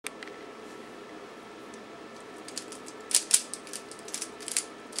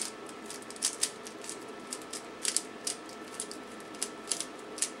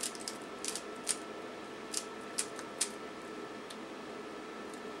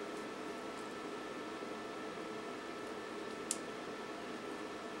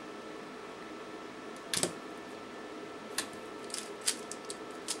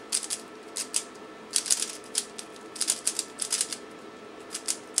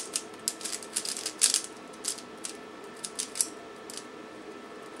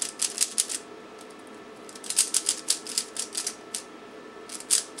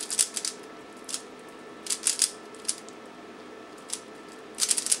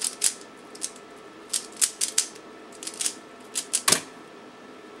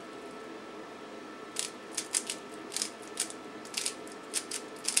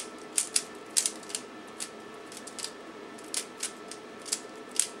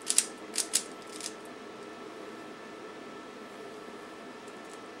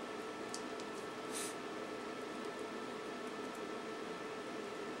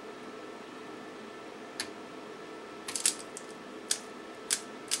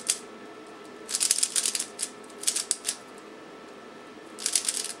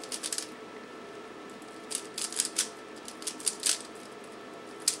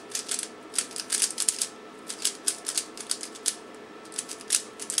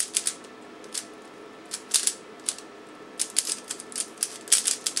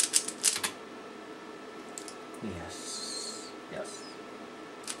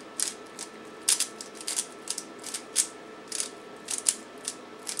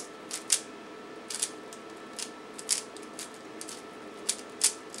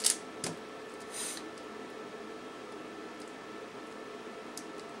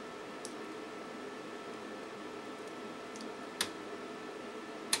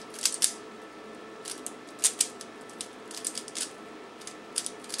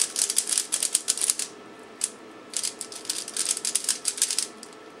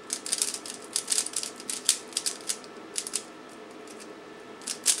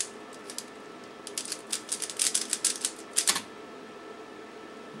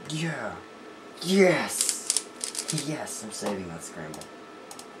Yeah. Yes. Yes, I'm saving that scramble.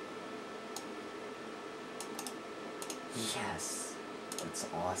 Yes. That's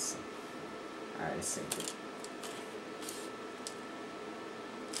awesome. Alright, I saved it.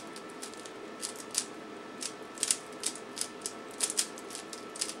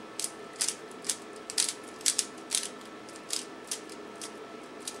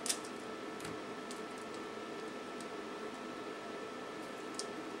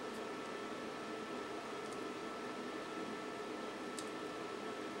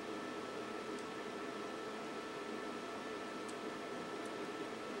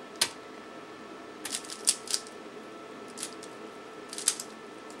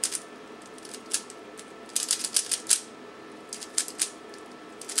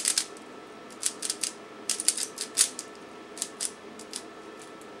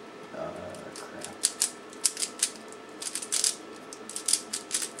 Crap.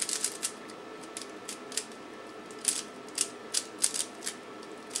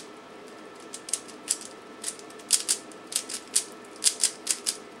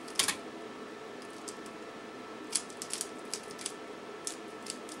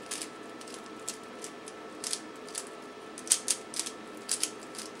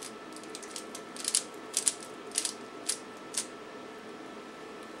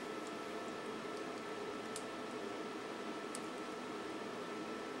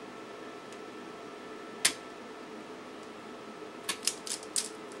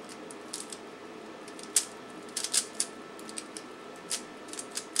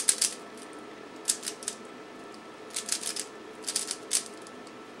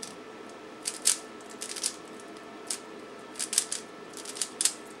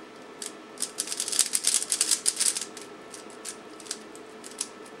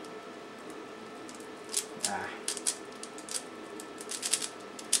 Ah.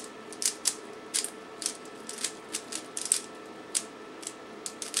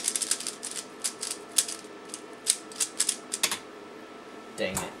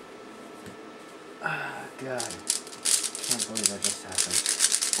 Dang it. Ah, God. Can't believe that just happened.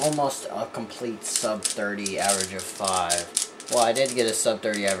 Almost a complete sub 30 average of 5. Well, I did get a sub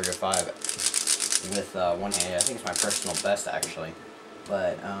 30 average of 5 with one-handed. I think it's my personal best, actually.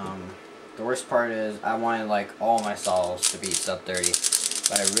 But, the worst part is I wanted, like, all my solos to be sub 30.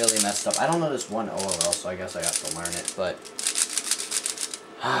 But I really messed up. I don't know this one OLL, so I guess I got to learn it. But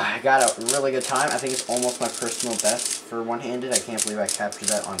I got a really good time. I think it's almost my personal best for one-handed. I can't believe I captured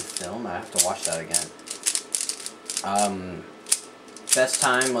that on film. I have to watch that again. Best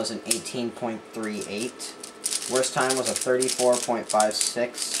time was an 18.38. Worst time was a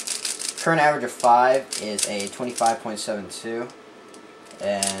 34.56. Current average of 5 is a 25.72.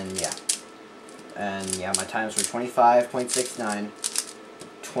 And yeah, my times were 25.69,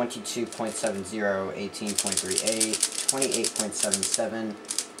 22.70, 18.38, 28.77,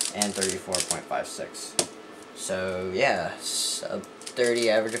 and 34.56. So yeah, sub 30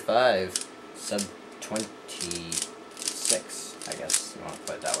 average of 5, sub 26, I guess you want to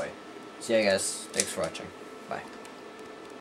put it that way. So yeah guys, thanks for watching. Bye.